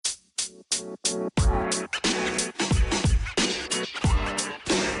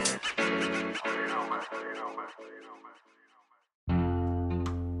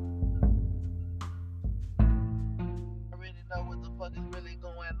Already know what the fuck is really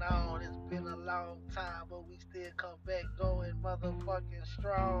going on. It's been a long time, but we still come back going motherfucking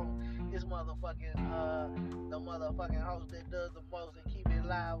strong. It's motherfucking the motherfucking host that does the most and keep it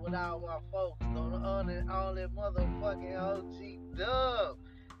live with all my folks. The only motherfucking OG Dub.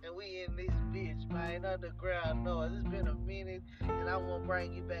 And we in this bitch, man, underground noise. It's been a minute, and I want to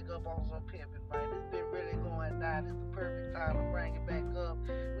bring you back up on some pimping, man. It's been really going down. It's the perfect time to bring it back up.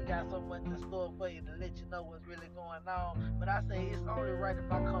 We got so much in store for you to let you know what's really going on. But I say it's only right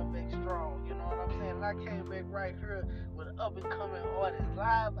if I come back strong. You know what I'm saying? And I came back right here with an up and coming artist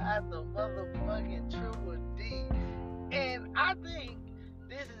live at the motherfucking True D. And I think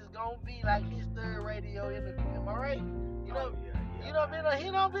this is gonna be like his third radio interview. Am I right? You know,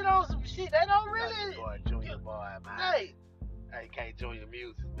 he don't been on some shit. They don't really. Boy, Junior boy, man. Hey, Hey, K Junior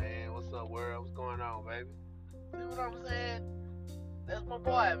Music, man. What's up, world? What's going on, baby? see what I'm saying? That's my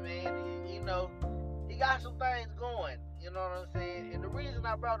boy, man. He got some things going. You know what I'm saying? And the reason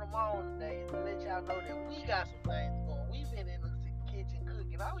I brought him on today is to let y'all know that we got some things going. We've been in the kitchen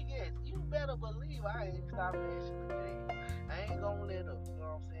cooking. Oh yes, you better believe I ain't stop mashing the game. I ain't gonna let up. You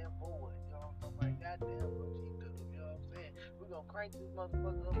know what I'm saying? Boy, you know what I'm talking about? Goddamn, what you do? You know what I'm saying? We're gonna crank this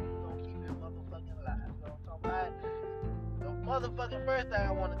motherfucker up. We're gonna keep it motherfucking alive. You know what I'm talking about? The motherfucking first thing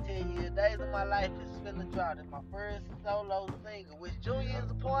I want to tell you is Days of My Life is finna drop. It's my first solo single, which Junior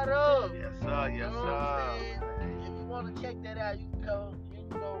is a part of. Yes, sir. Yes, You know what I'm sir. saying? If you want to check that out, you can go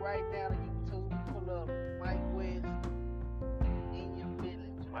right down to YouTube, pull up Mike West in your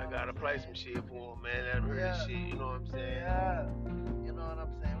feelings. You know I what gotta I'm play saying? some shit for him, man. That really Yeah. shit, you know what I'm saying? Yeah. You know what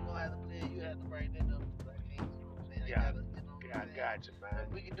I'm saying? We're gonna have to play it. You have to break that up. Like, you know what I'm saying? Yeah. You know what I I'm saying? got you, man.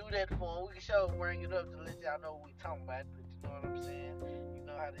 We can do that for him. We can show bring it up to let y'all know what we talking about. But you know what I'm saying? You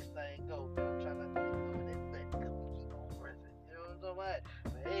know how this thing go. But I'm trying not to let go of that button because we keep on pressing. You know what I'm talking about?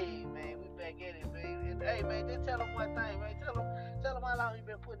 But hey, man, we back at it, man. And hey, man, just tell them one thing, man. Tell them how long you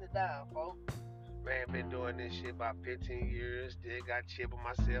been putting it down, folks. Man, been doing this shit about 15 years. Still got Chip and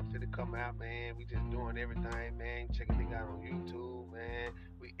myself to come out, man. We just doing everything, man. Checking it out on YouTube, man.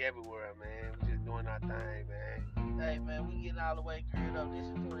 We everywhere, man. We just doing our thing, man. Hey, man, we getting all the way geared up. This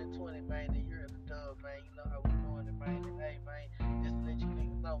is 2020, man. The year of the dub, man. You know how we doing it, man. And hey, man, just to let you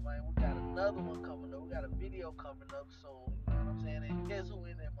niggas know, man, we got another one coming up. We got a video coming up soon. You know what I'm saying? And guess who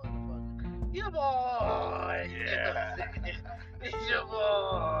in that motherfucker? Your boy. Yeah. It's your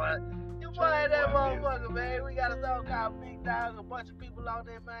boy. Your boy in that motherfucker, man. We got a song called Big Dog. A bunch of people out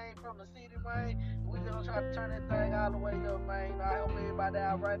there, man, from the city, man. We gonna try to turn that thing all the way up, man. You know, I hope everybody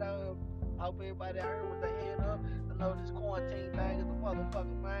out right now. I hope everybody out here with their head up. I know this quarantine thing is a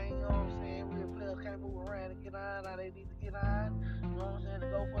motherfucker, man. You know what I'm saying? Real players can't move around and get on how they need to get on. You know what I'm saying? To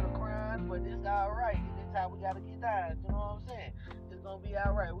go for the crime, but it's alright. This how we gotta get down. You know what I'm saying? It's gonna be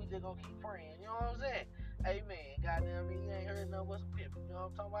alright. We just gonna keep praying. You know what I'm saying? Hey man, goddamn me, you ain't heard nothing but some pimping. You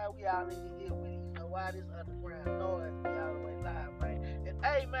know what I'm talking about? We all in the ear with it. You know why this underground noise be all the way live, man. And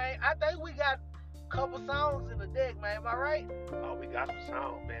hey man, I think we got a couple songs in the deck, man. Am I right? Oh, we got some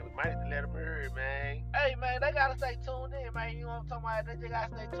sound, man. We might have to let them hear it, man. Hey man, they gotta stay tuned in, man. You know what I'm talking about? They just gotta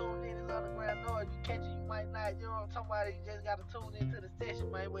stay tuned in. It's underground noise. You catch it, you might not. You know what I'm talking about? You just gotta tune into the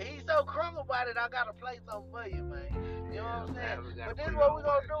session, man. But he's so crunk about it, I gotta play something for you, man. You know what I'm saying? But this is what we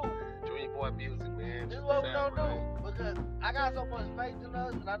gonna do. Junior Boy Music, man. This is what we gonna do. Because I got so much faith in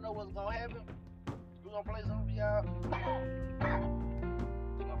us and I know what's gonna happen. We gonna play something for y'all.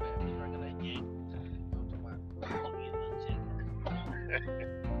 Think I'm gonna be drinking that yak. You know what I'm talking about? Get a little check.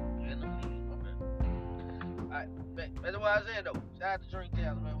 Alright, that's what I was saying though. Shout out to Drink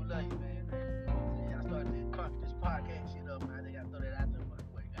Tales, man. We love you, man. You know what I'm saying? I started to crunk this podcast shit up, man. They gotta throw that out there,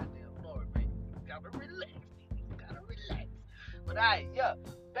 motherfucker. Goddamn Lord, man. You gotta relax. You gotta relax. But alright, yeah.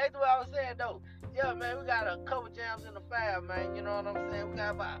 Back to what I was saying though. Yeah, man, we got a couple jams in the file, man. You know what I'm saying? We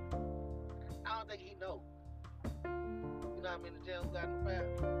got about, I don't think he know. You know how many jams we got in the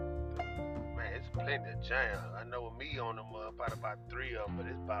file? Man, it's plenty of jams. I know with me on them, probably about 3 of them, but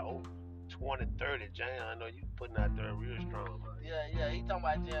it's about 20, 30 jams. I know you putting out there real strong. Yeah, he talking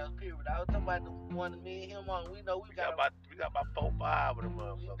about jams, period. I was talking about the one that me and him on. We know we got about 4, 5 of them we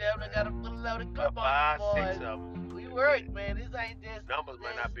motherfuckers. definitely got a full loaded clip on About these 5, 6 boys. of them. We work, man. This ain't just Numbers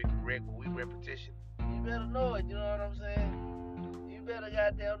might not be correct, but we repetition. You better know it, you know what I'm saying? You better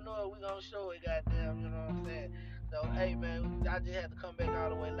goddamn know it. We gonna show it, goddamn, you know what I'm saying? So, hey, man, I just had to come back all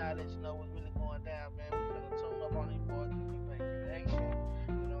the way live, let you know what's really going down, man. We finna tune up on these boys and we finna get action,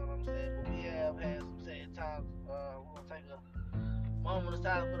 you know what I'm saying? But we have had some sad times. We're gonna take a Mom on the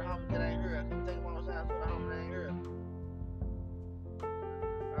side for the homie that ain't here. Come take mom on the side for the homie that ain't here.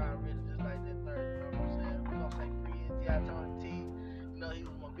 I really just like that third, you know what I'm saying? We gonna say free NGI Tony T. You know, he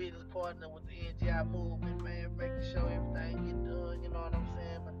was my business partner with the NGI movement, man, making sure everything get done, you know what I'm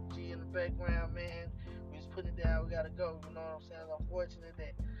saying? My G in the background, man. We just putting it down, we gotta go, you know what I'm saying? It's unfortunate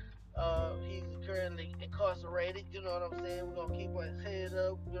that he's currently incarcerated, you know what I'm saying? We're gonna keep his head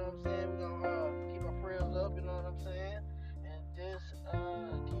up, you know what I'm saying? We're gonna keep our prayers up, you know what I'm saying? And just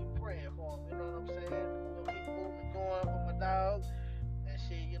keep praying for him, you know what I'm saying? We're gonna keep moving going with my dog. And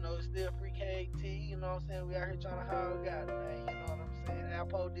shit, you know, it's still free KT, you know what I'm saying? We out here trying to hog out, man, you know what I'm saying?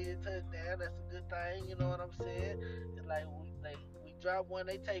 Alpo did touchdown, that's a good thing, you know what I'm saying? It's like we drop one,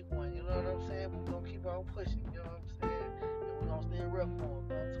 they take one, you know what I'm saying? But we're gonna keep on pushing, you know what I'm saying? And we're gonna stay rep for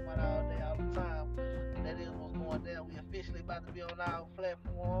them, I'm talking about all day, all the time. That is what's going down. We officially about to be on our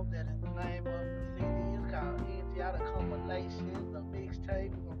platform. That is the name of the CD. It's called NGI The Compilation, the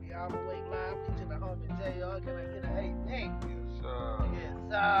mixtape. We're gonna be all the way live. Featuring the homie JR. Can I get an amen? Yes, sir. Yes,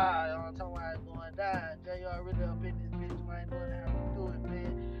 sir. I'm talking about it's going down. JR really up in this bitch, man. Doing how we do it,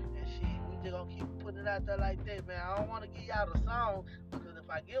 man. And shit, we just gonna keep putting it out there like that, man. I don't wanna give y'all the song because if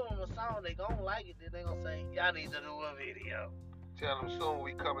I give them a song, they gonna like it. Then they gonna say, y'all need to do a video. Tell them soon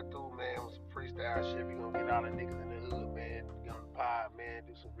we coming through, man, with some freestyle shit. We gonna get all the niggas in the hood, man. Get on the pod, man.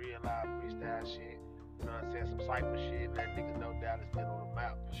 Do some real live freestyle shit. You know what I'm saying? Some cypher shit. Let niggas know Dallas been on the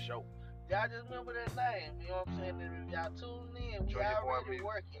map for sure. Y'all just remember that name, you know what I'm saying? And if y'all tune in, we Junior Boy already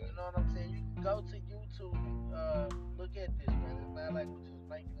Music, working, man. you know what I'm saying? You can go to YouTube, look at this, man. It's not like we're just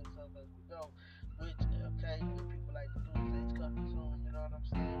making this up as we go, which occasionally people like to do is it's coming soon, you know what I'm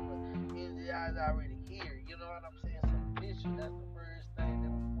saying? But NGI is already here, you know what I'm saying? So official, that's the first thing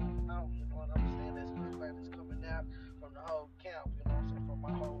that we're moving out, you know what I'm saying? That's the first thing that's coming out from the whole camp, you know what I'm saying? From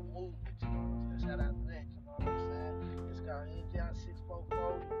my whole movement, you know what I'm saying? Shout out to that, you know what I'm saying? It's called NGI 644.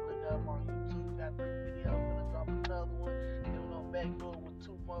 You can look it up on YouTube. Got 3 videos. Gonna drop another one. Then we're gonna back door with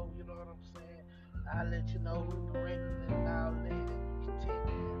 2 more. You know what I'm saying? I'll let you know who directed it and all that. And we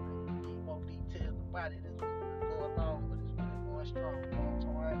continue and give more details about it as we go along. But it's really going strong. You know what I'm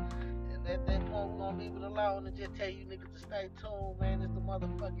talking about? And at that point, we're gonna leave it alone and just tell you niggas to stay tuned, man. It's the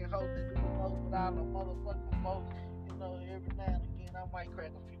motherfucking host that do the most with all the motherfucking most. You know, every now and again, I might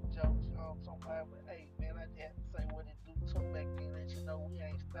crack a few jokes. You know what I'm talking about? But hey, man, I just have to say what it do. Tune back in, let you know we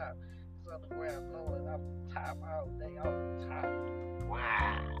ain't stopped. It's underground blowing off the top all day, off the top.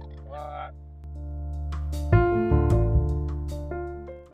 Wow. What?